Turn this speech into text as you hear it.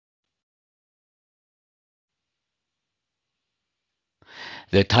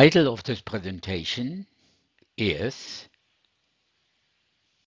The title of this presentation is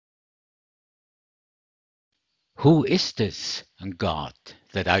Who is this God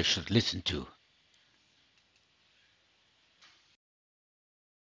that I should listen to?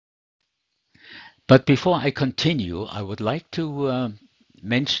 But before I continue, I would like to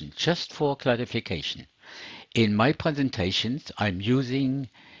mention, just for clarification, in my presentations I'm using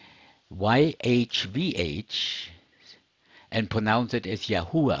YHVH and pronounce it as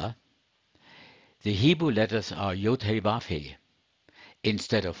Yahuwah. The Hebrew letters are Yod He Vav He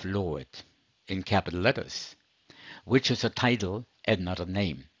instead of Lord in capital letters, which is a title and not a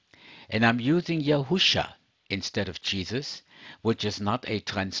name. And I'm using Yahusha instead of Jesus, which is not a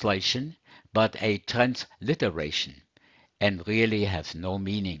translation, but a transliteration, and really has no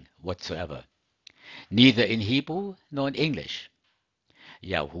meaning whatsoever, neither in Hebrew nor in English.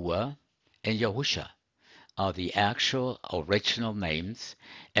 Yahuwah and Yahusha are the actual original names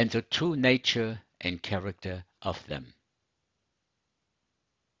and the true nature and character of them.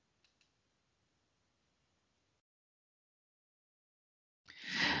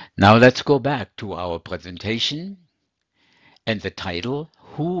 Now let's go back to our presentation and the title,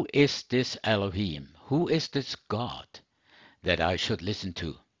 Who is this Elohim? Who is this God that I should listen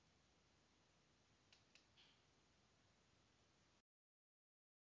to?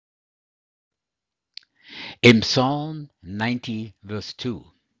 In Psalm 90 verse 2,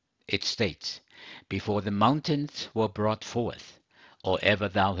 it states, Before the mountains were brought forth, or ever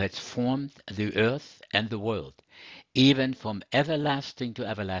thou hadst formed the earth and the world, even from everlasting to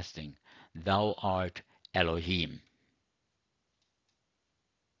everlasting, thou art Elohim.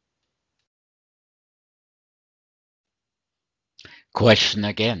 Question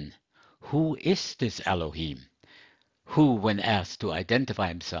again, who is this Elohim? Who, when asked to identify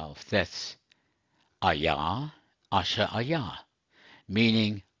himself, says, Ayah, Asher Ayah,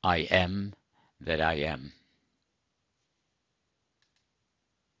 meaning I am that I am.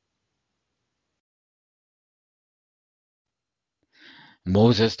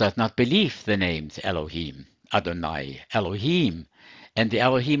 Moses does not believe the names Elohim, Adonai, Elohim, and the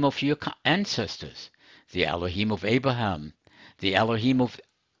Elohim of your ancestors, the Elohim of Abraham, the Elohim of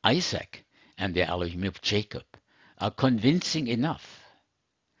Isaac, and the Elohim of Jacob, are convincing enough.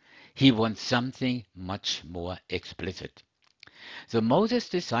 He wants something much more explicit. So Moses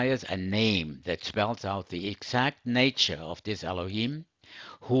desires a name that spells out the exact nature of this Elohim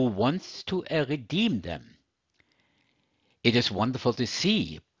who wants to redeem them. It is wonderful to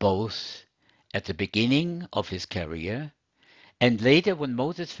see both at the beginning of his career and later when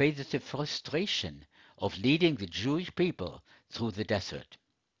Moses faces the frustration of leading the Jewish people through the desert,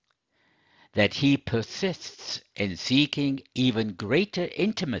 that he persists in seeking even greater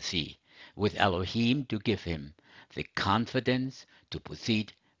intimacy with Elohim to give him the confidence to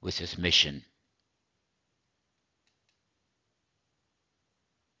proceed with his mission.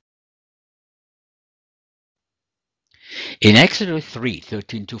 In Exodus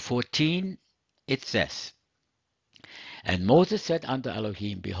 3:13-14, it says, And Moses said unto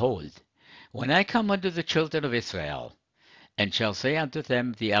Elohim, Behold, when I come unto the children of Israel, and shall say unto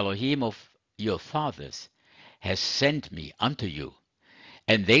them, The Elohim of your fathers has sent me unto you,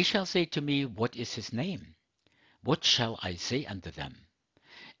 and they shall say to me, What is his name? What shall I say unto them?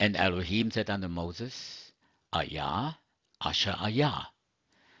 And Elohim said unto Moses, Ayah, Asher Ayah,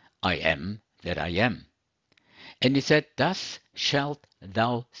 I am that I am. And he said, Thus shalt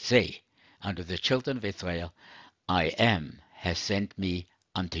thou say unto the children of Israel, I am has sent me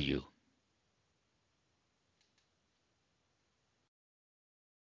unto you.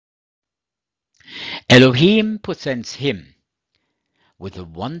 Elohim presents him with a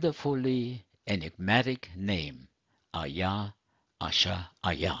wonderfully enigmatic name, Ayah, Asher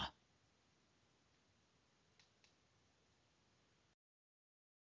Ayah.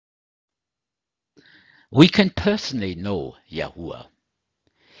 We can personally know Yahuwah,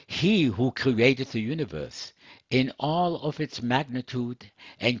 he who created the universe in all of its magnitude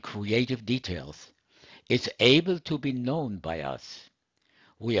and creative details, is able to be known by us.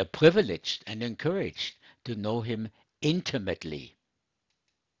 We are privileged and encouraged to know him intimately.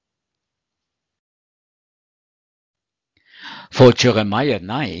 For Jeremiah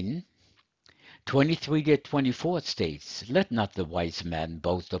 9:23-24 states, Let not the wise man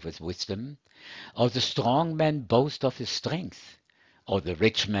boast of his wisdom, or the strong man boast of his strength, or the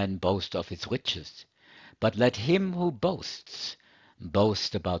rich man boast of his riches. But let him who boasts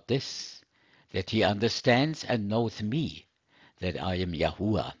boast about this, that he understands and knows me, that I am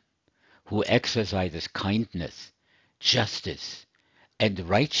Yahuwah, who exercises kindness, justice, and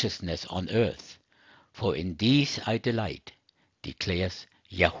righteousness on earth. For in these I delight, declares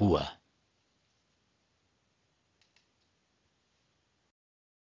Yahuwah.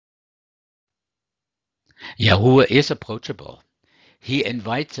 Yahuwah is approachable. He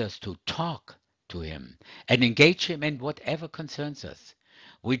invites us to talk to him and engage him in whatever concerns us.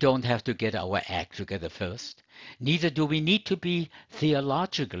 We don't have to get our act together first. Neither do we need to be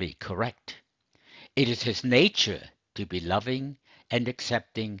theologically correct. It is his nature to be loving and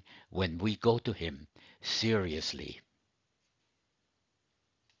accepting when we go to him seriously.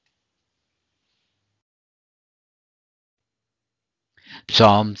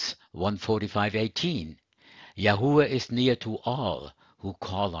 Psalms 145:18. Yahuwah is near to all who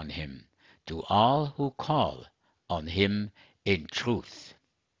call on him, to all who call on him in truth.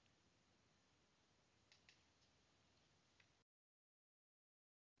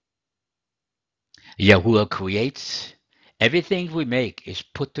 Yahuwah creates. Everything we make is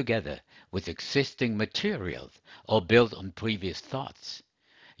put together with existing materials or built on previous thoughts.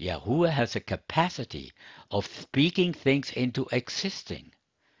 Yahuwah has a capacity of speaking things into existing,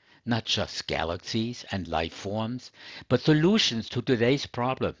 not just galaxies and life forms, but solutions to today's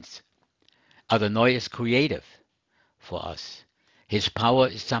problems. Adonai is creative for us. His power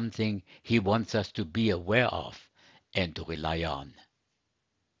is something he wants us to be aware of and to rely on.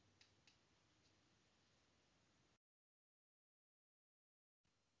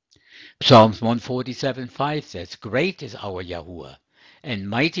 Psalms 147:5 says, Great is our Yahuwah, and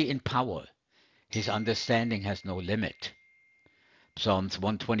mighty in power. His understanding has no limit. Psalms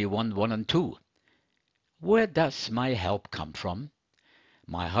 121:1 and 2. Where does my help come from?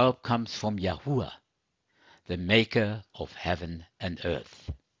 My help comes from Yahuwah, the maker of heaven and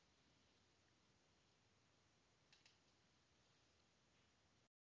earth.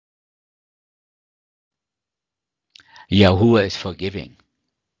 Yahuwah is forgiving.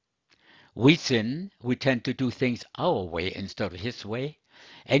 We sin, we tend to do things our way instead of his way,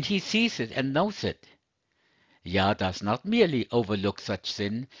 and he sees it and knows it. Yah does not merely overlook such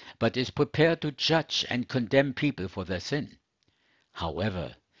sin, but is prepared to judge and condemn people for their sin.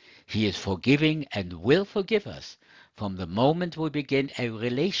 However, he is forgiving and will forgive us from the moment we begin a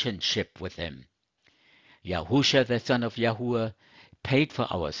relationship with him. Yahusha, the son of Yahuwah, paid for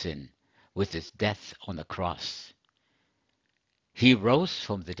our sin with his death on the cross. He rose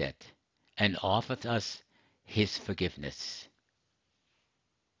from the dead and offered us his forgiveness.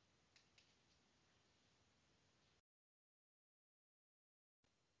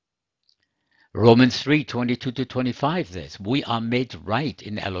 Romans 3:22-25 says, We are made right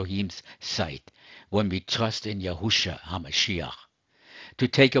in Elohim's sight when we trust in Yahusha HaMashiach to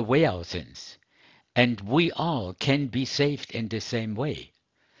take away our sins. And we all can be saved in the same way.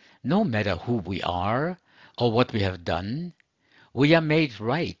 No matter who we are or what we have done, we are made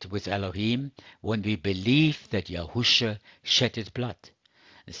right with Elohim when we believe that Yahusha shed his blood,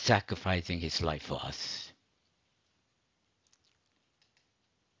 sacrificing his life for us.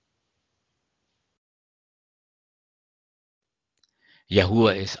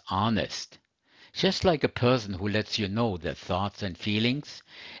 Yahuwah is honest. Just like a person who lets you know their thoughts and feelings,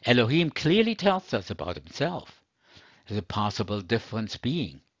 Elohim clearly tells us about himself. The possible difference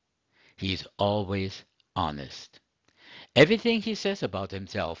being, he is always honest. Everything he says about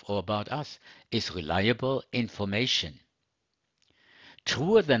himself or about us is reliable information,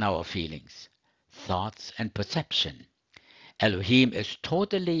 truer than our feelings, thoughts, and perception. Elohim is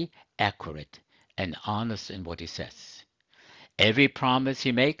totally accurate and honest in what he says. Every promise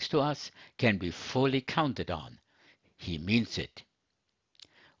he makes to us can be fully counted on. He means it.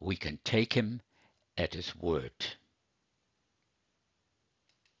 We can take him at his word.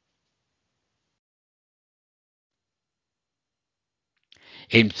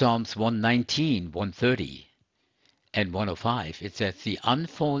 In Psalms 119, 130, and 105, it says, The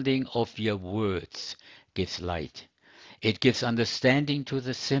unfolding of your words gives light. It gives understanding to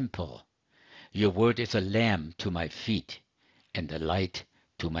the simple. Your word is a lamp to my feet and a light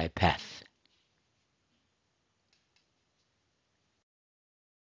to my path.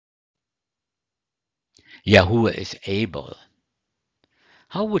 Yahuwah is able.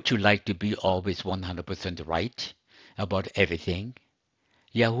 How would you like to be always 100% right about everything?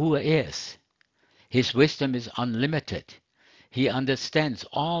 Yahuwah is. His wisdom is unlimited. He understands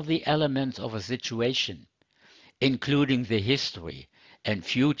all the elements of a situation, including the history and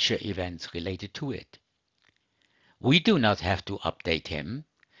future events related to it. We do not have to update him,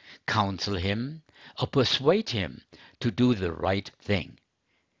 counsel him, or persuade him to do the right thing.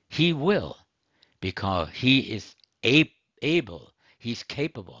 He will, because he is able, he's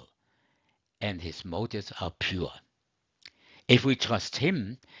capable, and his motives are pure. If we trust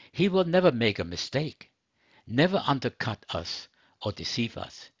him, he will never make a mistake, never undercut us, or deceive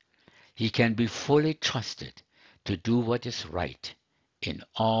us. He can be fully trusted to do what is right in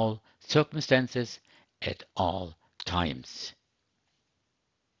all circumstances at all times.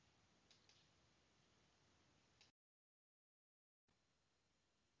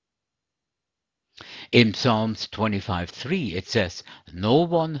 In Psalms 25:3 it says, "No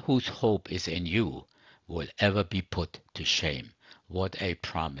one whose hope is in you will ever be put to shame." What a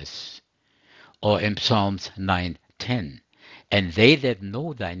promise. Or in Psalms 9:10, "And they that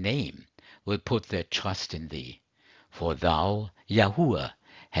know thy name will put their trust in thee. For thou, Yahuwah,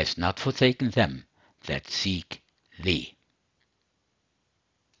 hast not forsaken them that seek thee."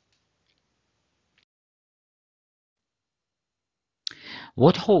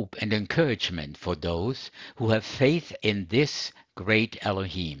 What hope and encouragement for those who have faith in this great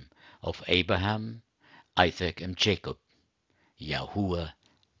Elohim of Abraham, Isaac, and Jacob, Yahuwah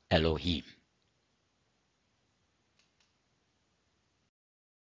Elohim.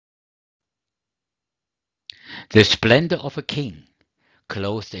 The splendor of a king,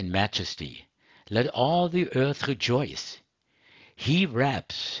 clothed in majesty, let all the earth rejoice. He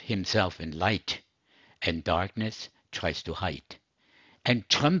wraps himself in light, and darkness tries to hide, and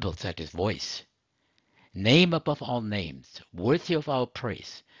trembles at his voice. Name above all names, worthy of our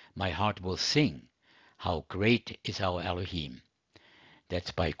praise, my heart will sing, how great is our Elohim.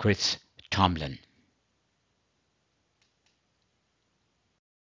 That's by Chris Tomlin.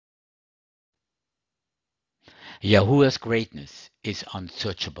 Yahuwah's greatness is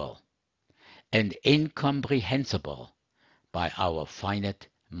unsearchable and incomprehensible by our finite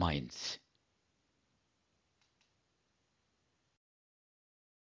minds.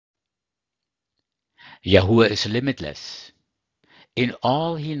 Yahuwah is limitless in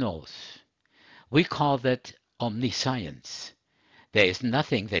all he knows. We call that omniscience. There is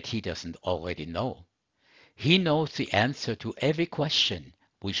nothing that he doesn't already know. He knows the answer to every question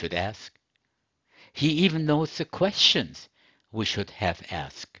we should ask. He even knows the questions we should have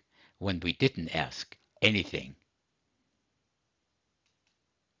asked when we didn't ask anything.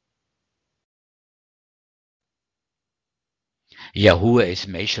 Yahuwah is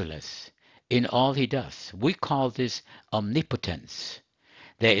measureless in all he does. We call this omnipotence.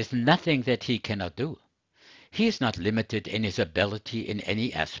 There is nothing that he cannot do. He is not limited in his ability in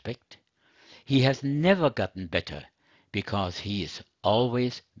any aspect. He has never gotten better because he has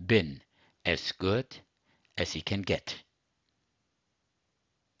always been as good as he can get.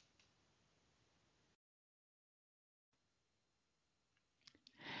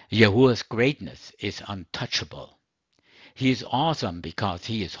 Yahuwah's greatness is untouchable. He is awesome because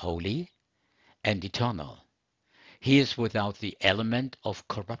he is holy and eternal. He is without the element of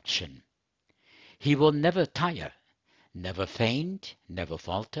corruption. He will never tire, never faint, never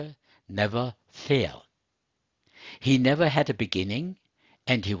falter, never fail. He never had a beginning,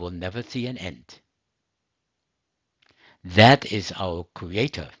 and he will never see an end. That is our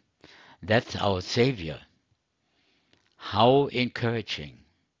Creator. That's our Savior. How encouraging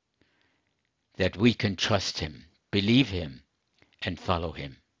that we can trust Him, believe Him, and follow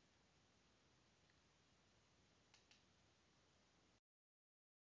Him.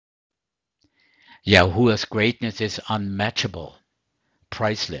 Yahuwah's greatness is unmatchable,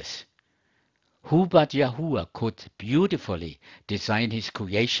 priceless. Who but Yahuwah could beautifully design his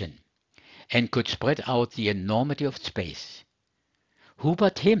creation and could spread out the enormity of space? Who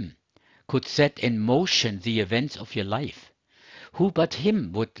but him could set in motion the events of your life? Who but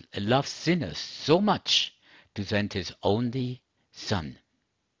him would love sinners so much to send his only Son?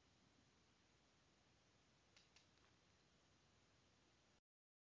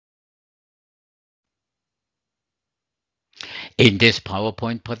 In this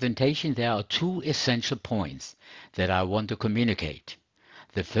PowerPoint presentation, there are two essential points that I want to communicate.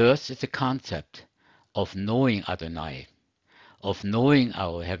 The first is the concept of knowing Adonai, of knowing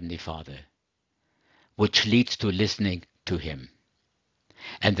our Heavenly Father, which leads to listening to Him.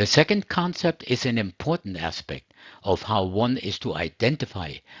 And the second concept is an important aspect of how one is to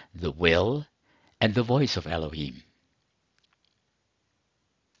identify the will and the voice of Elohim.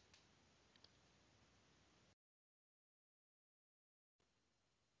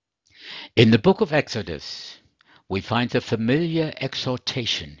 In the book of Exodus, we find the familiar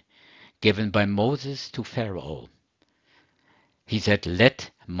exhortation given by Moses to Pharaoh. He said,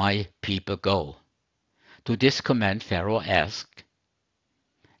 "Let my people go." To this command, Pharaoh asked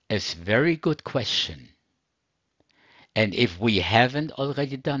a very good question. And if we haven't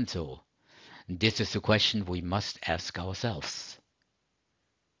already done so, this is the question we must ask ourselves.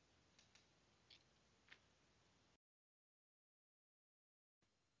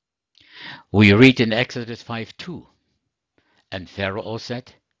 We read in Exodus 5:2, And Pharaoh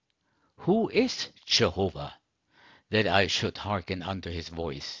said, Who is Jehovah, that I should hearken unto his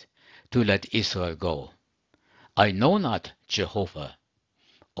voice, to let Israel go? I know not Jehovah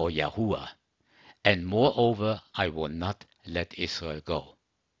or Yahuwah, and moreover I will not let Israel go.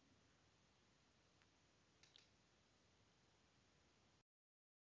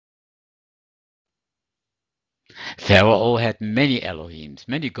 Pharaoh had many Elohims,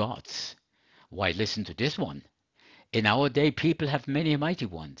 many gods. Why listen to this one? In our day, people have many mighty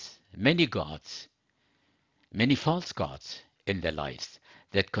ones, many gods, many false gods in their lives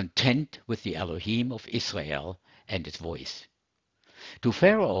that contend with the Elohim of Israel and its voice. To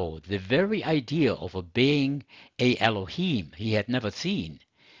Pharaoh, the very idea of obeying a Elohim he had never seen,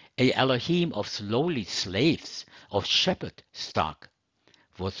 a Elohim of lowly slaves, of shepherd stock,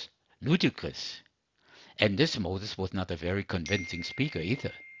 was ludicrous. And this Moses was not a very convincing speaker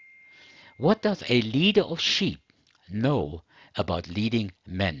either. What does a leader of sheep know about leading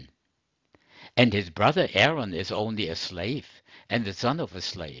men? And his brother Aaron is only a slave and the son of a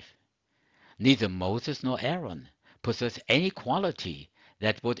slave. Neither Moses nor Aaron possess any quality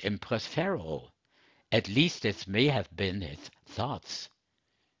that would impress Pharaoh. At least this may have been his thoughts.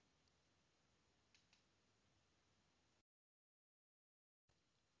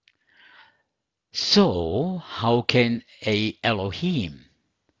 So, how can a Elohim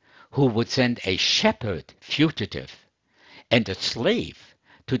who would send a shepherd fugitive and a slave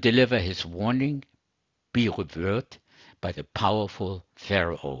to deliver his warning be revered by the powerful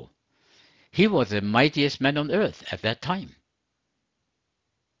Pharaoh? He was the mightiest man on earth at that time.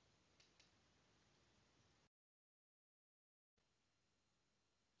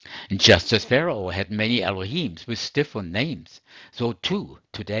 Just as Pharaoh had many Elohims with different names, so too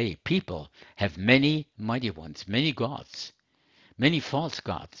today people have many mighty ones, many gods, many false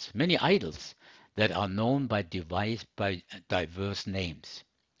gods, many idols that are known by diverse names.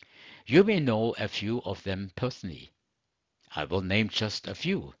 You may know a few of them personally. I will name just a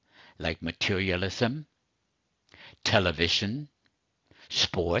few, like materialism, television,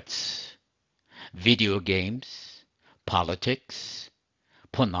 sports, video games, politics,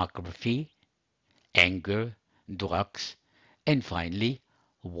 pornography, anger, drugs, and finally,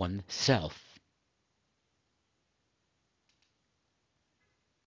 oneself.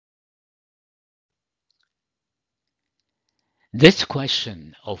 This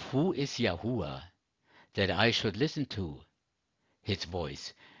question of who is Yahuwah that I should listen to his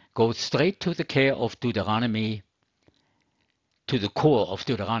voice goes straight to the care of Deuteronomy, to the core of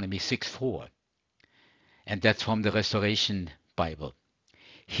Deuteronomy 6:4, and that's from the Restoration Bible.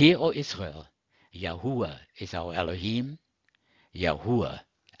 Hear, O Israel, Yahuwah is our Elohim, Yahuwah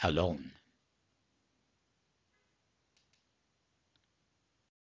alone.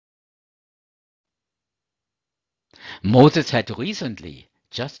 Moses had recently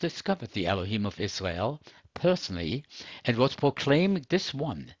just discovered the Elohim of Israel personally and was proclaiming this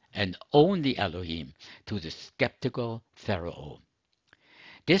one and only Elohim to the skeptical Pharaoh.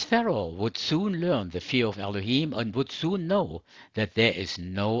 This Pharaoh would soon learn the fear of Elohim and would soon know that there is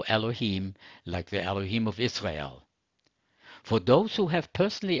no Elohim like the Elohim of Israel. For those who have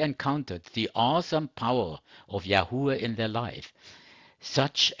personally encountered the awesome power of Yahuwah in their life,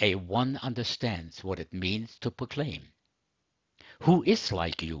 such a one understands what it means to proclaim. Who is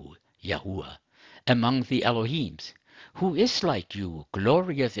like you, Yahuwah, among the Elohims? Who is like you,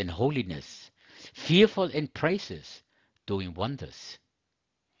 glorious in holiness, fearful in praises, doing wonders?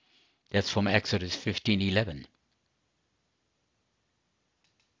 That's from Exodus 15:11.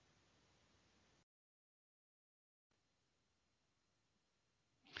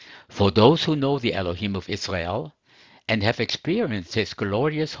 For those who know the Elohim of Israel and have experienced his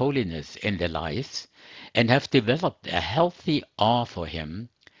glorious holiness in their lives and have developed a healthy awe for him,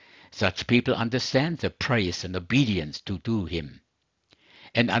 such people understand the praise and obedience to do him,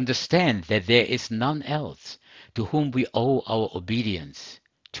 and understand that there is none else to whom we owe our obedience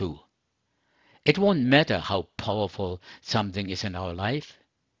to. It won't matter how powerful something is in our life.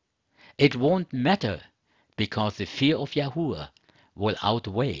 It won't matter because the fear of Yahuwah will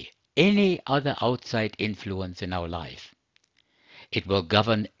outweigh any other outside influence in our life. It will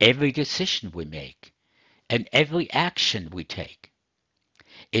govern every decision we make and every action we take.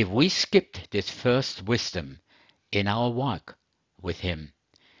 If we skipped this first wisdom in our walk with him,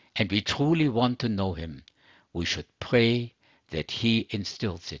 and we truly want to know him, we should pray that he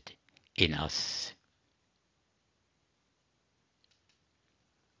instills it in us.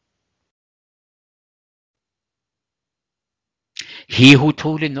 He who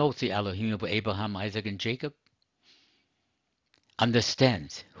truly knows the Elohim of Abraham, Isaac, and Jacob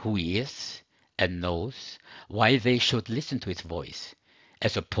understands who he is and knows why they should listen to his voice,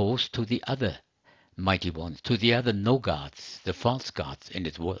 as opposed to the other mighty ones, to the other no gods, the false gods in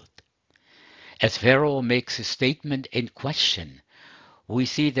this world. As Pharaoh makes his statement in question, we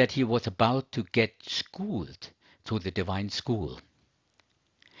see that he was about to get schooled through the divine school.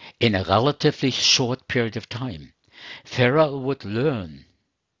 In a relatively short period of time, Pharaoh would learn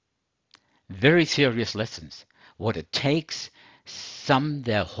very serious lessons, what it takes some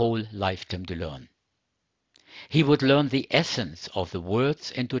their whole lifetime to learn. He would learn the essence of the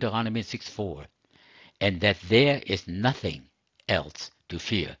words in Deuteronomy 6:4, and that there is nothing else to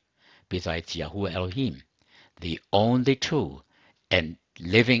fear besides Yahuwah Elohim, the only true and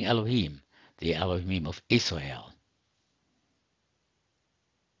living Elohim, the Elohim of Israel.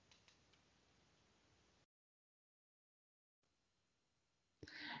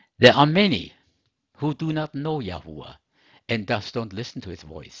 There are many who do not know Yahuwah and thus don't listen to his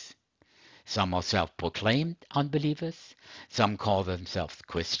voice. Some are self-proclaimed unbelievers, some call themselves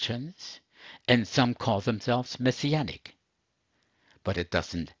Christians, and some call themselves Messianic. But it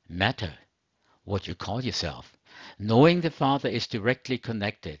doesn't matter what you call yourself. Knowing the Father is directly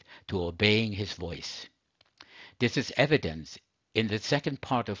connected to obeying his voice. This is evidence in the second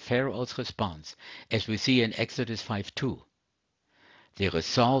part of Pharaoh's response, as we see in Exodus 5:2. The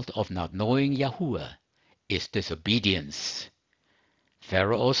result of not knowing Yahuwah is disobedience.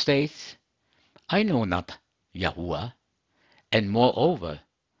 Pharaoh states, I know not Yahuwah, and moreover,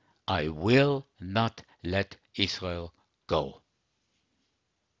 I will not let Israel go.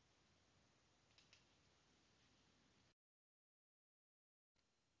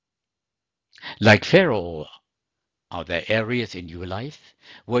 Like Pharaoh, are there areas in your life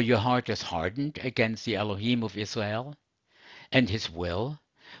where your heart is hardened against the Elohim of Israel and his will?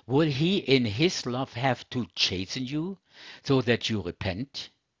 Will he in his love have to chasten you so that you repent?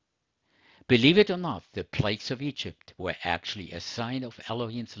 Believe it or not, the plagues of Egypt were actually a sign of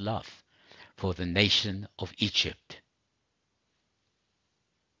Elohim's love for the nation of Egypt.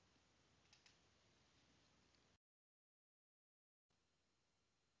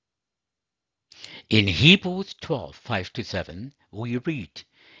 In Hebrews 12:5-7, we read,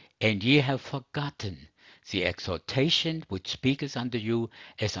 And ye have forgotten the exhortation which speaketh unto you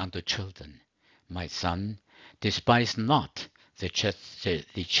as unto children. My son, despise not the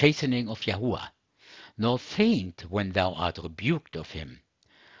chastening of Yahuwah, nor faint when thou art rebuked of him.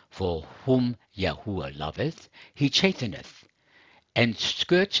 For whom Yahuwah loveth, he chasteneth, and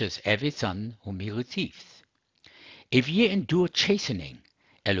scourges every son whom he receives. If ye endure chastening,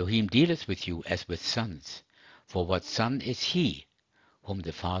 Elohim dealeth with you as with sons. For what son is he whom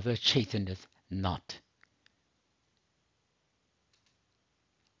the Father chasteneth not?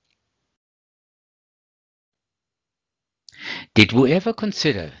 Did we ever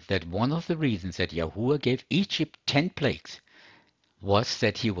consider that one of the reasons that Yahuwah gave Egypt 10 plagues was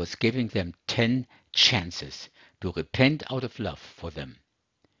that he was giving them 10 chances to repent out of love for them?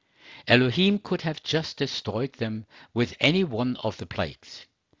 Elohim could have just destroyed them with any one of the plagues,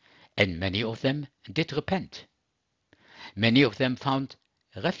 and many of them did repent. Many of them found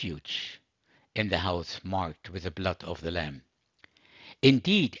refuge in the house marked with the blood of the Lamb.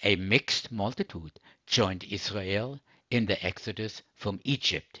 Indeed, a mixed multitude joined Israel in the exodus from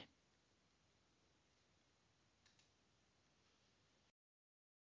Egypt.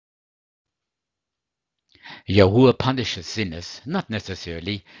 Yahuwah punishes sinners not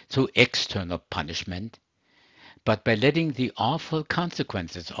necessarily through external punishment, but by letting the awful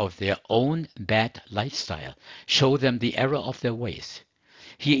consequences of their own bad lifestyle show them the error of their ways.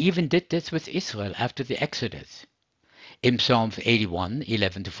 He even did this with Israel after the Exodus. In Psalms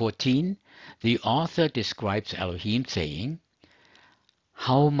 81:11-14, the author describes Elohim saying,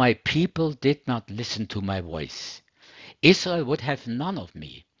 How my people did not listen to my voice. Israel would have none of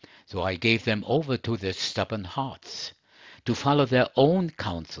me, so I gave them over to their stubborn hearts, to follow their own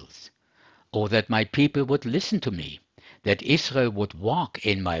counsels. Oh, that my people would listen to me, that Israel would walk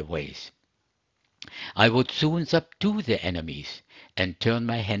in my ways. I would soon subdue their enemies and turn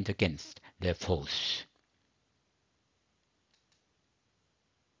my hand against their foes.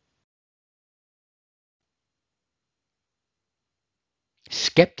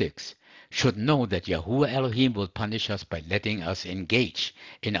 Skeptics should know that Yahuwah Elohim will punish us by letting us engage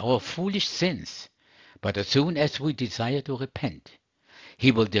in our foolish sins. But as soon as we desire to repent,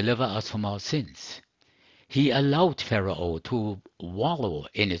 he will deliver us from our sins. He allowed Pharaoh to wallow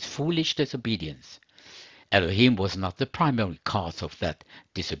in his foolish disobedience. Elohim was not the primary cause of that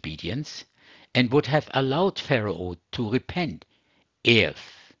disobedience, and would have allowed Pharaoh to repent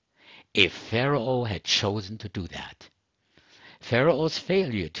if Pharaoh had chosen to do that. Pharaoh's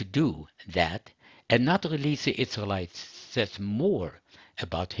failure to do that and not release the Israelites says more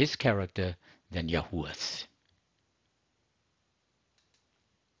about his character than Yahuwah's.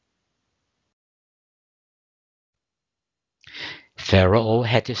 Pharaoh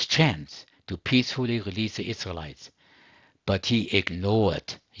had his chance to peacefully release the Israelites, but he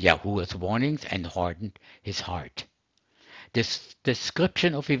ignored Yahuwah's warnings and hardened his heart. This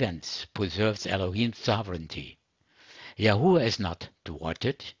description of events preserves Elohim's sovereignty. Yahuwah is not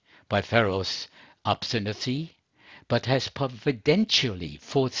thwarted by Pharaoh's obstinacy, but has providentially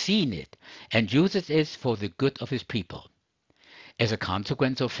foreseen it and uses it for the good of his people. As a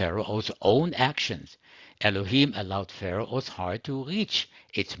consequence of Pharaoh's own actions, Elohim allowed Pharaoh's heart to reach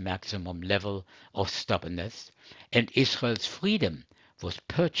its maximum level of stubbornness, and Israel's freedom was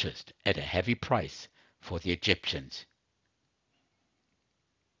purchased at a heavy price for the Egyptians.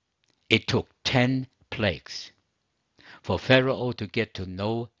 It took 10 plagues for Pharaoh to get to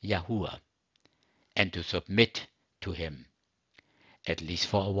know Yahuwah and to submit to him, at least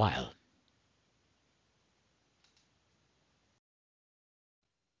for a while.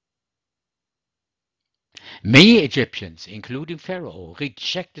 Many Egyptians, including Pharaoh,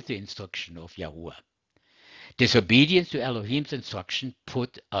 rejected the instruction of Yahuwah. Disobedience to Elohim's instruction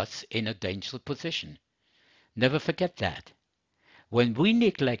put us in a dangerous position. Never forget that. When we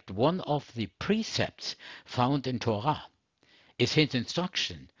neglect one of the precepts found in Torah, is his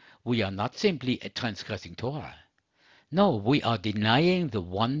instruction, we are not simply transgressing Torah. No, we are denying the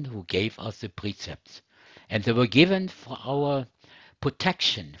one who gave us the precepts, and they were given for our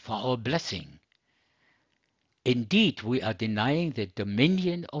protection, for our blessing. Indeed, we are denying the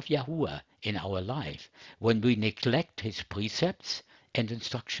dominion of Yahuwah in our life when we neglect his precepts and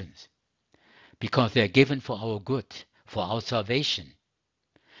instructions, because they are given for our good, for our salvation.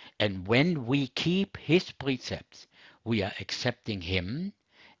 And when we keep his precepts, we are accepting him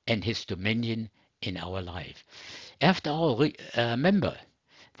and his dominion in our life. After all, remember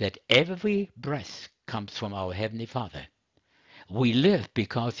that every breath comes from our Heavenly Father. We live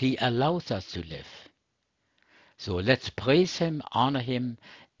because he allows us to live. So let's praise him, honor him,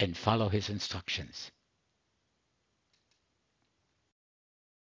 and follow his instructions.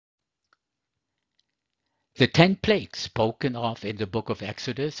 The 10 plagues spoken of in the book of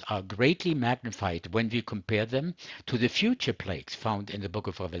Exodus are greatly magnified when we compare them to the future plagues found in the book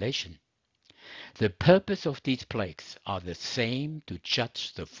of Revelation. The purpose of these plagues are the same: to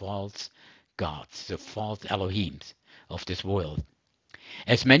judge the false gods, the false Elohims of this world.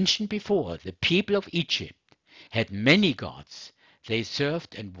 As mentioned before, the people of Egypt had many gods they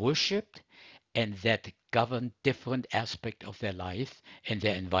served and worshipped, and that governed different aspects of their life and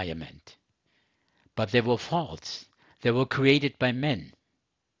their environment. But they were false. They were created by men.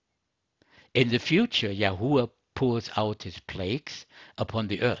 In the future, Yahuwah pours out his plagues upon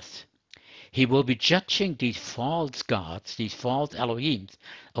the earth. He will be judging these false gods, these false Elohims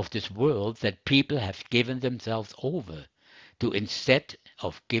of this world that people have given themselves over to, instead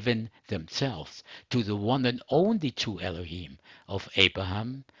of giving themselves to the one and only true Elohim of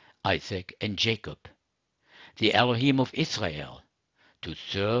Abraham, Isaac, and Jacob, the Elohim of Israel, to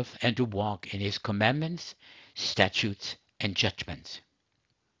serve and to walk in his commandments, statutes, and judgments.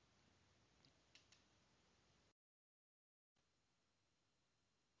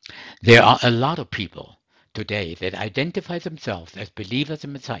 There are a lot of people today that identify themselves as believers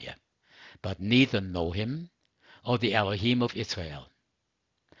in Messiah, but neither know him or the Elohim of Israel.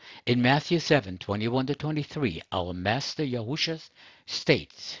 In Matthew 7:21-23, our Master Yahushua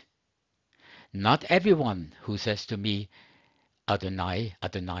states, "Not everyone who says to me, Adonai,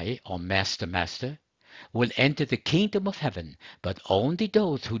 Adonai, or Master, Master, will enter the kingdom of heaven, but only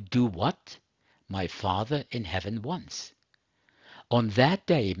those who do what my Father in heaven wants. On that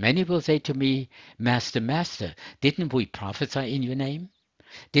day many will say to me, Master, Master, didn't we prophesy in your name?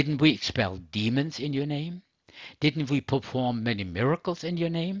 Didn't we expel demons in your name? Didn't we perform many miracles in your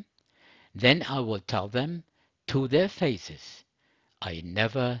name? Then I will tell them to their faces, I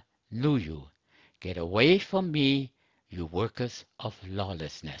never knew you. Get away from me, you workers of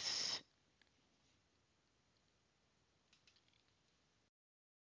lawlessness."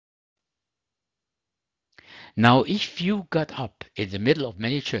 Now, if you got up in the middle of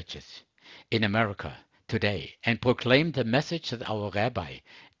many churches in America today and proclaimed the message that our rabbi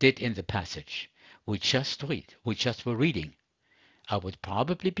did in the passage we just were reading, I would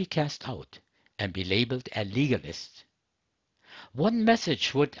probably be cast out and be labeled a legalist. What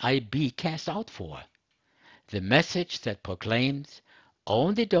message would I be cast out for? The message that proclaims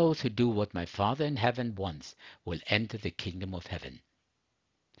only those who do what my Father in heaven wants will enter the kingdom of heaven.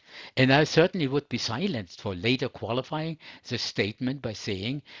 And I certainly would be silenced for later qualifying the statement by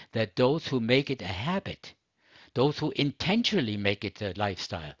saying that those who make it a habit, those who intentionally make it a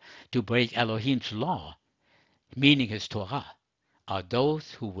lifestyle to break Elohim's law, meaning his Torah, are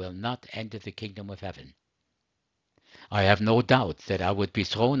those who will not enter the kingdom of heaven. I have no doubt that I would be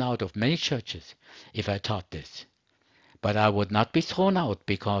thrown out of many churches if I taught this, but I would not be thrown out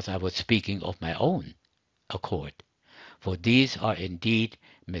because I was speaking of my own accord, for these are indeed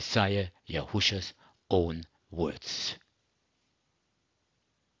Messiah Yahusha's own words.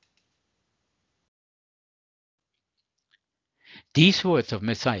 These words of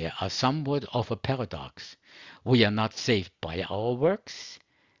Messiah are somewhat of a paradox. We are not saved by our works,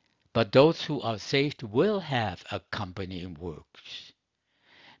 but those who are saved will have accompanying works.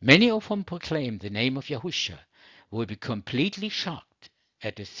 Many of whom proclaim the name of Yahusha will be completely shocked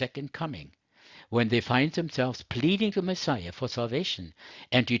at the second coming when they find themselves pleading to Messiah for salvation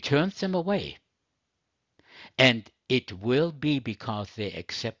and he turns them away. And it will be because they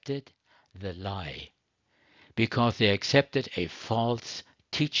accepted the lie, because they accepted a false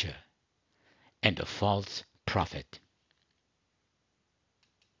teacher and a false prophet.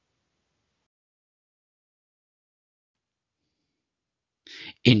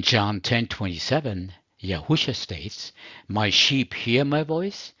 In John 10:27, Yahusha states, "My sheep hear my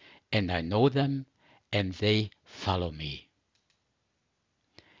voice, and I know them, and they follow me."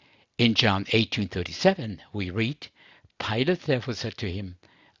 In John 18:37, we read, Pilate therefore said to him,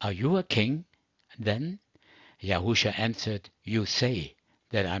 "Are you a king?" Then Yahusha answered, "You say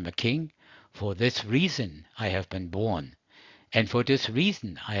that I am a king. For this reason I have been born, and for this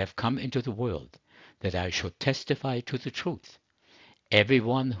reason I have come into the world, that I should testify to the truth.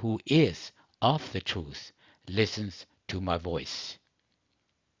 Everyone who is of the truth listens to my voice."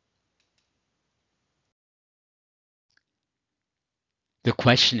 The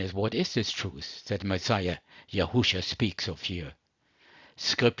question is, what is this truth that Messiah Yahusha speaks of here?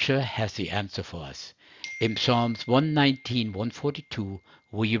 Scripture has the answer for us. In Psalms 119, 142,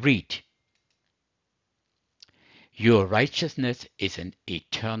 we read, "Your righteousness is an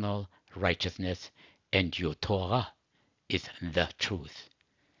eternal righteousness, and your Torah is the truth."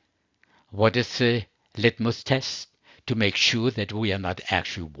 What is the litmus test to make sure that we are not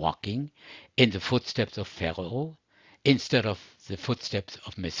actually walking in the footsteps of Pharaoh instead of the footsteps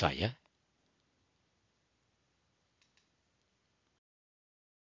of Messiah?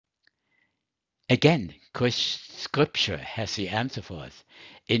 Again, Scripture has the answer for us.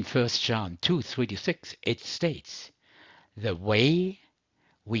 In 1 John 2, 3-6, it states, "The way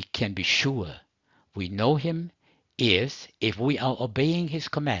we can be sure we know him is if we are obeying his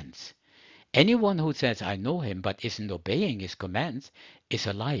commands. Anyone who says, 'I know him,' but isn't obeying his commands is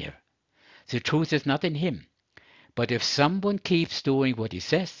a liar. The truth is not in him. But if someone keeps doing what he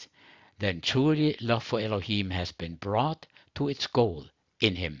says, then truly love for Elohim has been brought to its goal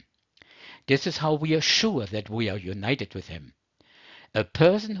in him. This is how we are sure that we are united with him. A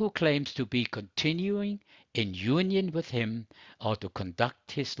person who claims to be continuing in union with him ought to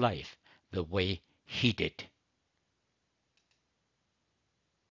conduct his life the way he did."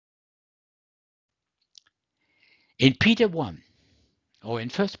 In Peter 1, or in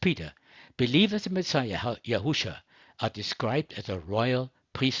 1 Peter, believers in Messiah Yahusha are described as a royal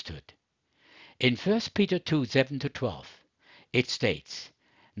priesthood. In 1 Peter 2, 7-12, it states,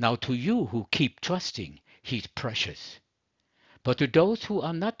 "Now to you who keep trusting, he's precious. But to those who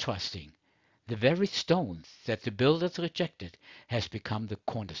are not trusting, the very stones that the builders rejected has become the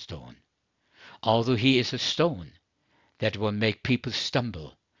cornerstone. Although he is a stone that will make people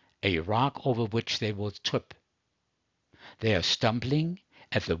stumble, a rock over which they will trip. They are stumbling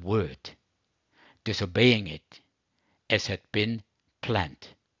at the word, disobeying it, as had been planned."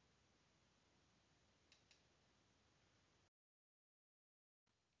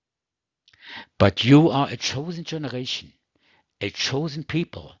 But you are a chosen generation, a chosen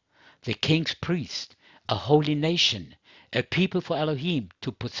people, the king's priest, a holy nation, a people for Elohim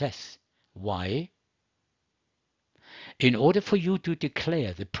to possess. Why? In order for you to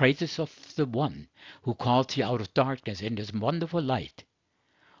declare the praises of the one who called you out of darkness in this wonderful light.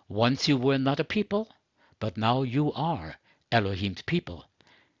 Once you were not a people, but now you are Elohim's people.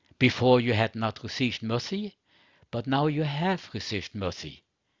 Before you had not received mercy, but now you have received mercy.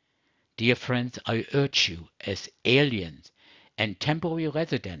 Dear friends, I urge you as aliens and temporary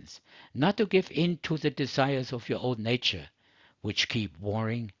residents not to give in to the desires of your old nature, which keep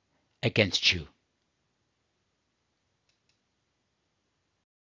warring against you.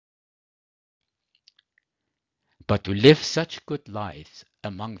 But to live such good lives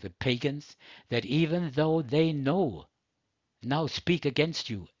among the pagans that even though they know now speak against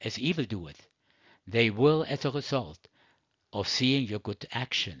you as evildoers. They will, as a result of seeing your good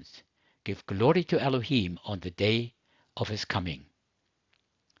actions, give glory to Elohim on the day of his coming.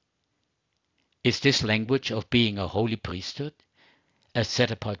 Is this language of being a holy priesthood, a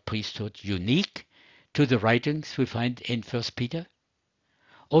set-apart priesthood, unique to the writings we find in 1 Peter?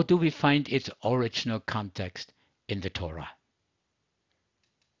 Or do we find its original context in the Torah?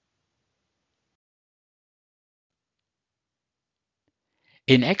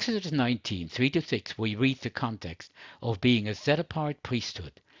 In Exodus 19, 3-6, we read the context of being a set-apart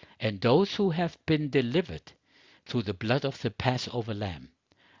priesthood, and those who have been delivered through the blood of the Passover lamb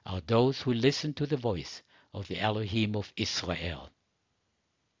are those who listen to the voice of the Elohim of Israel.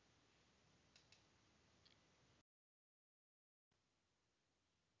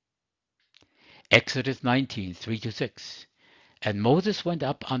 Exodus 19, 3-6. And Moses went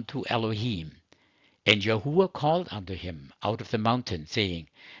up unto Elohim, and Yahuwah called unto him out of the mountain, saying,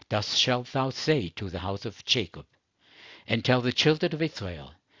 Thus shalt thou say to the house of Jacob, and tell the children of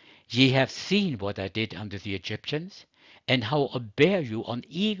Israel, Ye have seen what I did unto the Egyptians, and how I bare you on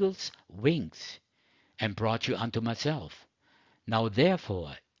eagle's wings, and brought you unto myself. Now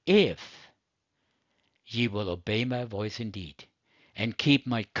therefore, if ye will obey my voice indeed, and keep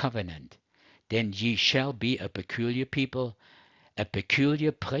my covenant, then ye shall be a peculiar people, a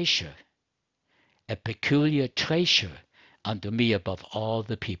peculiar treasure unto me above all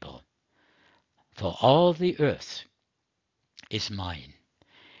the people. For all the earth is mine,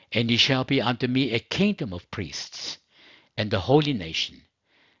 and ye shall be unto me a kingdom of priests, and a holy nation.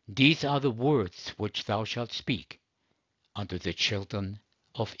 These are the words which thou shalt speak unto the children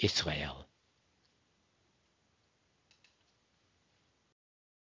of Israel.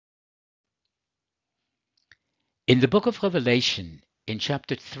 In the book of Revelation, in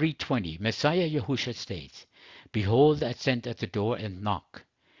chapter 3:20, Messiah Yahushua states, Behold, I stand at the door and knock.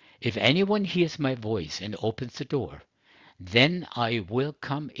 If anyone hears my voice and opens the door, then I will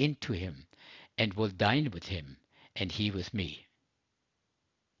come into him and will dine with him, and he with me.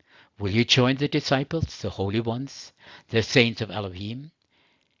 Will you join the disciples, the holy ones, the saints of Elohim,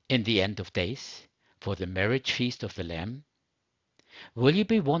 in the end of days, for the marriage feast of the Lamb? Will you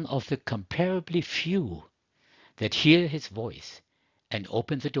be one of the comparably few that hear his voice and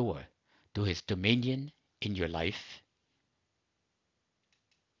open the door to his dominion in your life?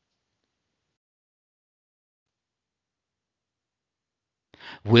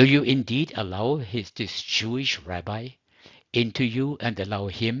 Will you indeed allow this Jewish rabbi into you and allow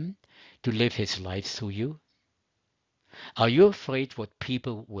him to live his life through you? Are you afraid what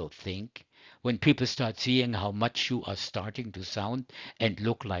people will think when people start seeing how much you are starting to sound and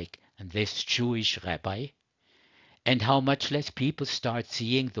look like this Jewish rabbi? And how much less people start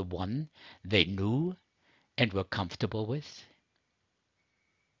seeing the one they knew and were comfortable with?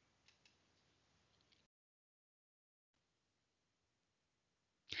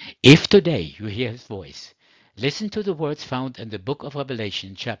 If today you hear his voice, listen to the words found in the book of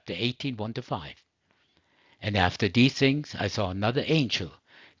Revelation, chapter 18, 1-5. And after these things I saw another angel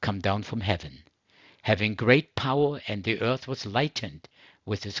come down from heaven, having great power, and the earth was lightened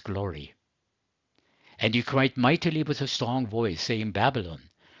with his glory. And he cried mightily with a strong voice, saying, Babylon,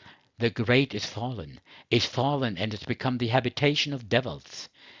 the great is fallen, and is become the habitation of devils,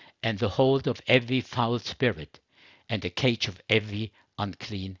 and the hold of every foul spirit, and the cage of every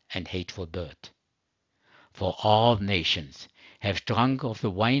unclean and hateful bird. For all nations have drunk of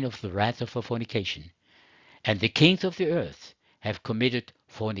the wine of the wrath of her fornication, and the kings of the earth have committed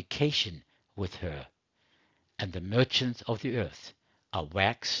fornication with her, and the merchants of the earth are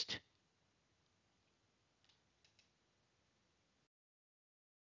waxed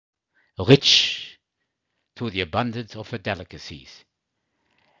rich through the abundance of her delicacies.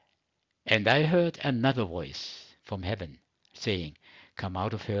 And I heard another voice from heaven, saying, Come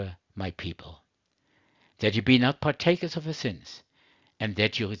out of her, my people, that ye be not partakers of her sins, and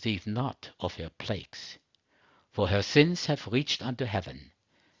that ye receive not of her plagues. For her sins have reached unto heaven,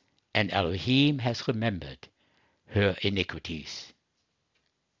 and Elohim has remembered her iniquities.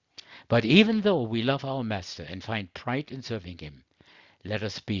 But even though we love our Master and find pride in serving him, let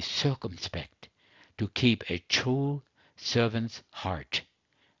us be circumspect to keep a true servant's heart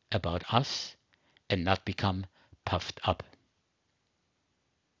about us and not become puffed up.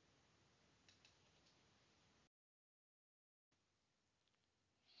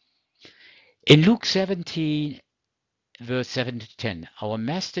 In Luke 17, verse 7-10, our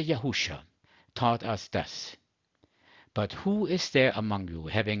Master Yahushua taught us thus, But who is there among you,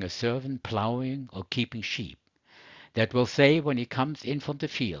 having a servant plowing or keeping sheep, that will say when he comes in from the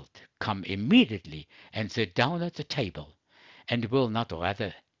field, Come immediately and sit down at the table, and will not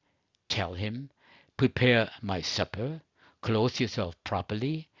rather tell him, prepare my supper, clothe yourself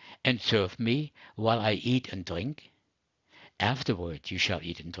properly, and serve me while I eat and drink? Afterward you shall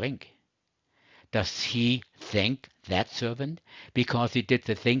eat and drink. Does he thank that servant because he did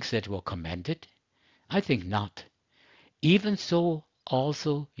the things that were commanded? I think not. Even so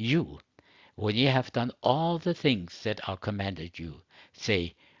also you, when ye have done all the things that are commanded you,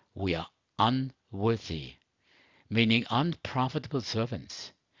 say, we are unworthy, meaning unprofitable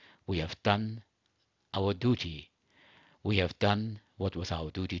servants. We have done our duty. We have done what was our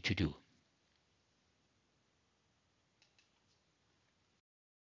duty to do.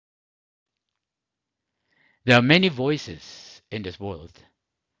 There are many voices in this world.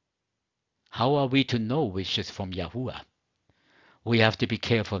 How are we to know which is from Yahuwah? We have to be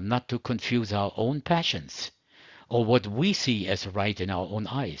careful not to confuse our own passions or what we see as right in our own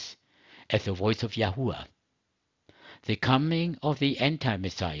eyes as the voice of Yahuwah. The coming of the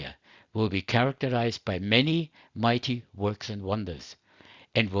anti-Messiah will be characterized by many mighty works and wonders,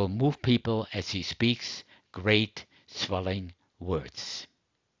 and will move people as he speaks great swelling words.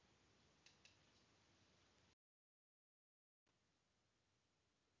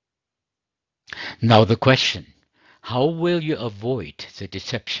 Now the question, how will you avoid the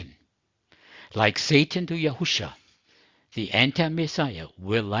deception? Like Satan to Yahusha, the anti-Messiah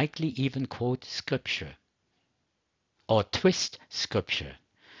will likely even quote Scripture or twist Scripture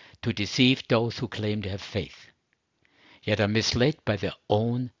to deceive those who claim to have faith, yet are misled by their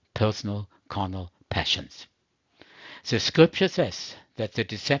own personal carnal passions. The Scripture says that the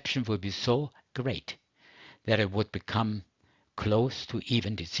deception will be so great that it would become close to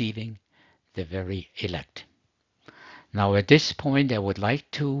even deceiving the very elect. Now at this point I would like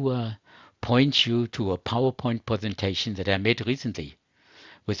to point you to a PowerPoint presentation that I made recently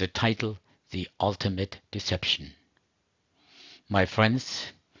with the title The Ultimate Deception. My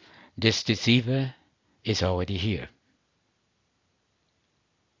friends, this deceiver is already here.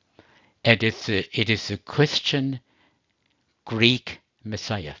 And it is the Christian Greek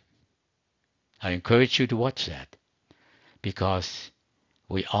Messiah. I encourage you to watch that because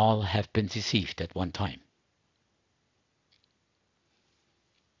we all have been deceived at one time.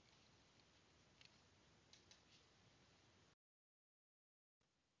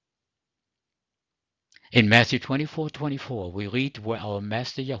 In Matthew 24:24, we read where our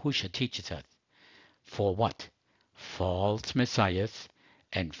Master Yahusha teaches us, for what? False messiahs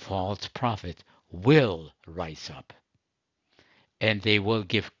and false prophets will rise up, and they will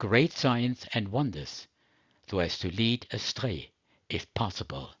give great signs and wonders, so as to lead astray, if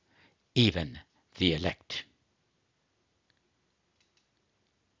possible, even the elect.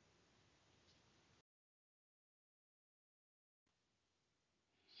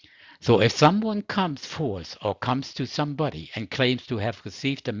 So if someone comes forth or comes to somebody and claims to have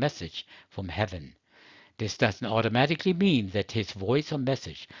received a message from heaven, this doesn't automatically mean that his voice or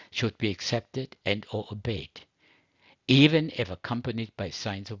message should be accepted and or obeyed, even if accompanied by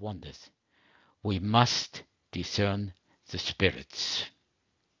signs of wonders. We must discern the spirits.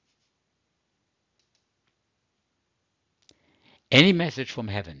 Any message from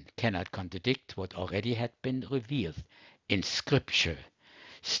heaven cannot contradict what already had been revealed in Scripture,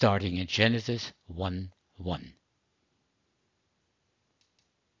 starting in Genesis 1:1.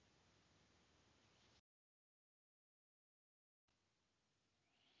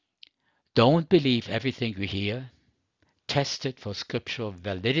 Don't believe everything you hear. Test it for scriptural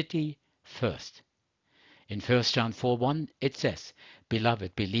validity first. In 1 John 4:1 it says,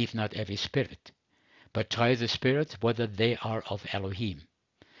 Beloved, believe not every spirit, but try the spirits whether they are of Elohim,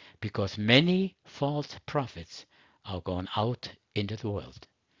 because many false prophets are gone out into the world.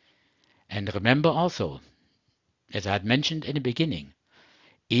 And remember also, as I had mentioned in the beginning,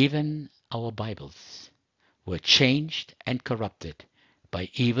 even our Bibles were changed and corrupted by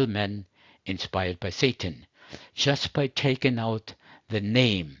evil men inspired by Satan, just by taking out the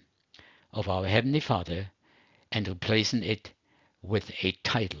name of our Heavenly Father and replacing it with a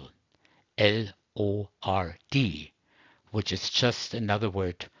title, L-O-R-D, which is just another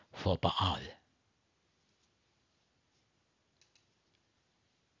word for Baal.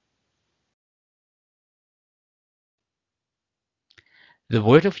 The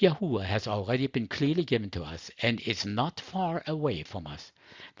word of Yahuwah has already been clearly given to us and is not far away from us,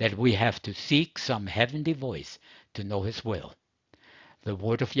 that we have to seek some heavenly voice to know his will. The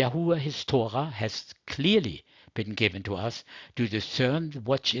word of Yahuwah, his Torah, has clearly been given to us to discern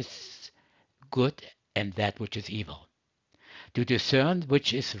what is good and that which is evil, to discern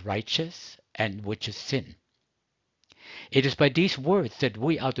which is righteous and which is sin. It is by these words that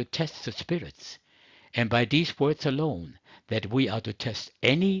we are to test the spirits, and by these words alone that we are to test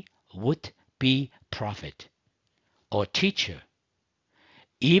any would-be prophet or teacher,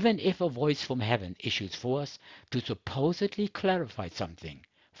 even if a voice from heaven issues for us to supposedly clarify something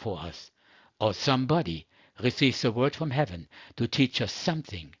for us, or somebody receives a word from heaven to teach us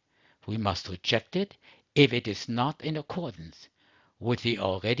something, we must reject it if it is not in accordance with the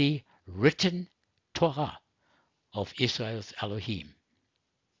already written Torah of Israel's Elohim.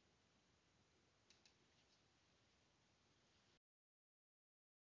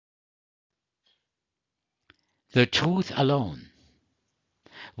 The truth alone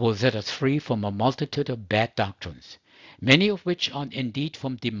will set us free from a multitude of bad doctrines, many of which are indeed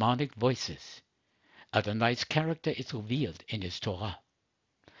from demonic voices. Adonai's character is revealed in his Torah,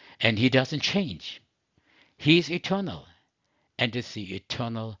 and he doesn't change. He is eternal and is the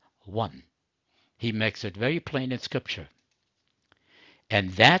eternal one. He makes it very plain in Scripture.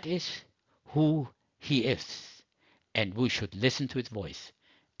 And that is who he is, and we should listen to his voice,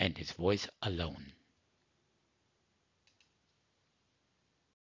 and his voice alone.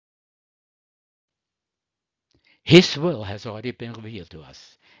 His will has already been revealed to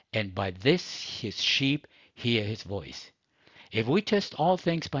us, and by this his sheep hear his voice. If we test all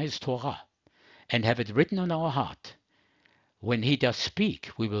things by his Torah, and have it written on our heart, when he does speak,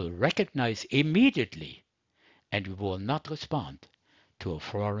 we will recognize immediately, and we will not respond to a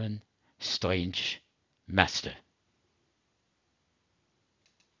foreign, strange master.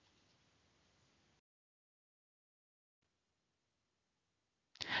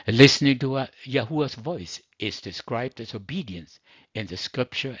 Listening to Yahuwah's voice is described as obedience in the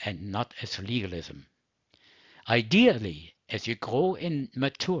scripture and not as legalism. Ideally, as you grow in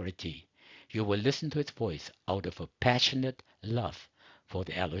maturity, you will listen to its voice out of a passionate love for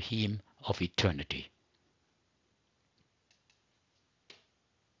the Elohim of eternity.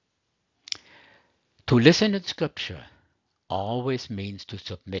 To listen in scripture always means to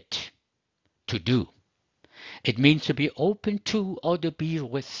submit, to do. It means to be open to or to be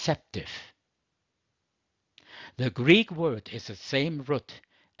receptive. The Greek word is the same root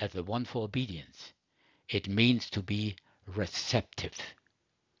as the one for obedience. It means to be receptive.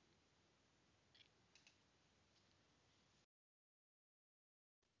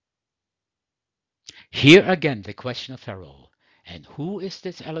 Here again the question of Pharaoh, and who is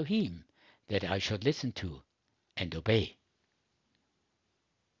this Elohim that I should listen to and obey?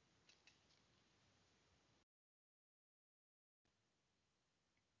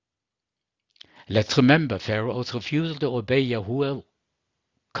 Let's remember Pharaoh's refusal to obey Yahuwah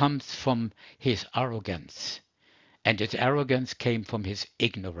comes from his arrogance, and his arrogance came from his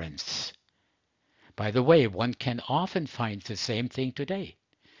ignorance. By the way, one can often find the same thing today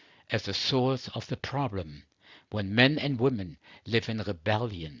as the source of the problem when men and women live in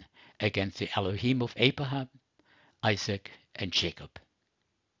rebellion against the Elohim of Abraham, Isaac, and Jacob.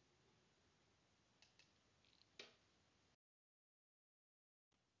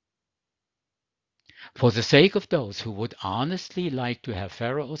 For the sake of those who would honestly like to have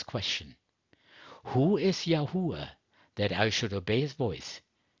Pharaoh's question, who is Yahuwah that I should obey his voice,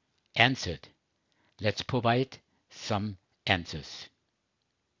 answered, let's provide some answers.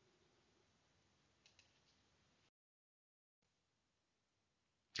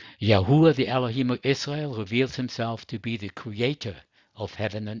 Yahuwah, the Elohim of Israel, reveals himself to be the creator of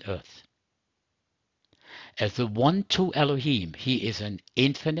heaven and earth. As the one true Elohim, he is an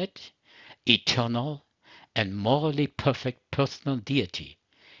infinite, eternal, and morally perfect personal deity.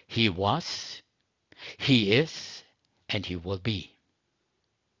 He was, he is, and he will be.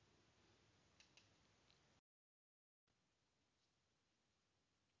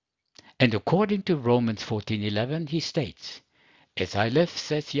 And according to Romans 14:11, he states, as I live,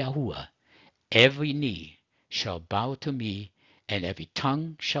 says Yahuwah, every knee shall bow to me, and every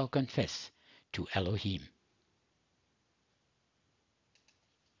tongue shall confess to Elohim.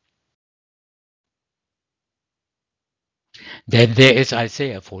 Then there is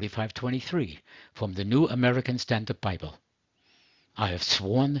Isaiah 45:23 from the New American Standard Bible. I have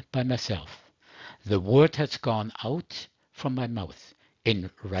sworn by myself, the word has gone out from my mouth in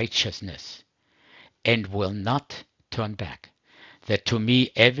righteousness, and will not turn back, that to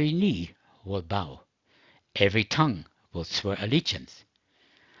me every knee will bow, every tongue will swear allegiance.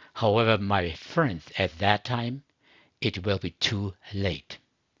 However, my friends, at that time it will be too late.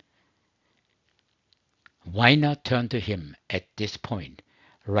 Why not turn to him at this point,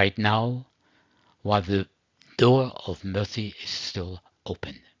 right now, while the door of mercy is still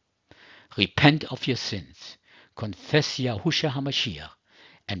open? Repent of your sins, confess Yahushua HaMashiach,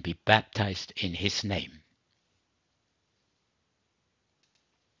 and be baptized in his name.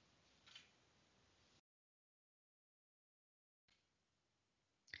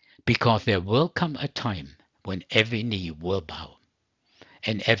 Because there will come a time when every knee will bow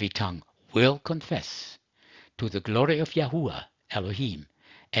and every tongue will confess to the glory of Yahuwah Elohim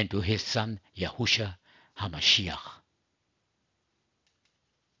and to his son Yahusha HaMashiach.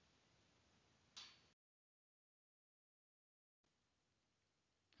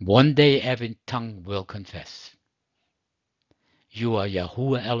 One day every tongue will confess. You are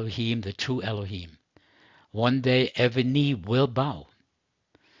Yahuwah Elohim, the true Elohim. One day every knee will bow.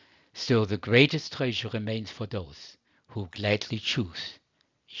 Still the greatest treasure remains for those who gladly choose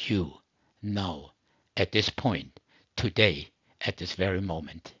you now, at this point, today, at this very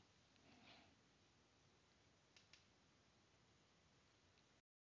moment.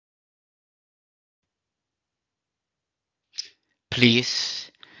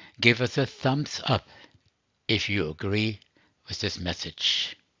 Please give us a thumbs up if you agree with this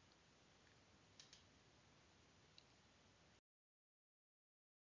message.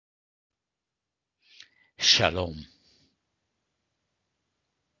 Shalom.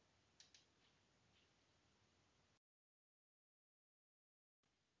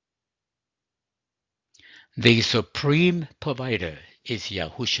 The supreme provider is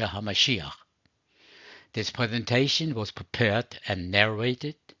Yahusha HaMashiach. This presentation was prepared and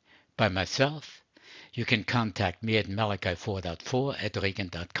narrated by myself. You can contact me at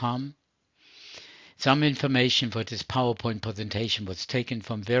malachi4.4@regan.com. Some information for this PowerPoint presentation was taken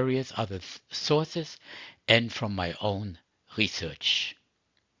from various other sources and from my own research.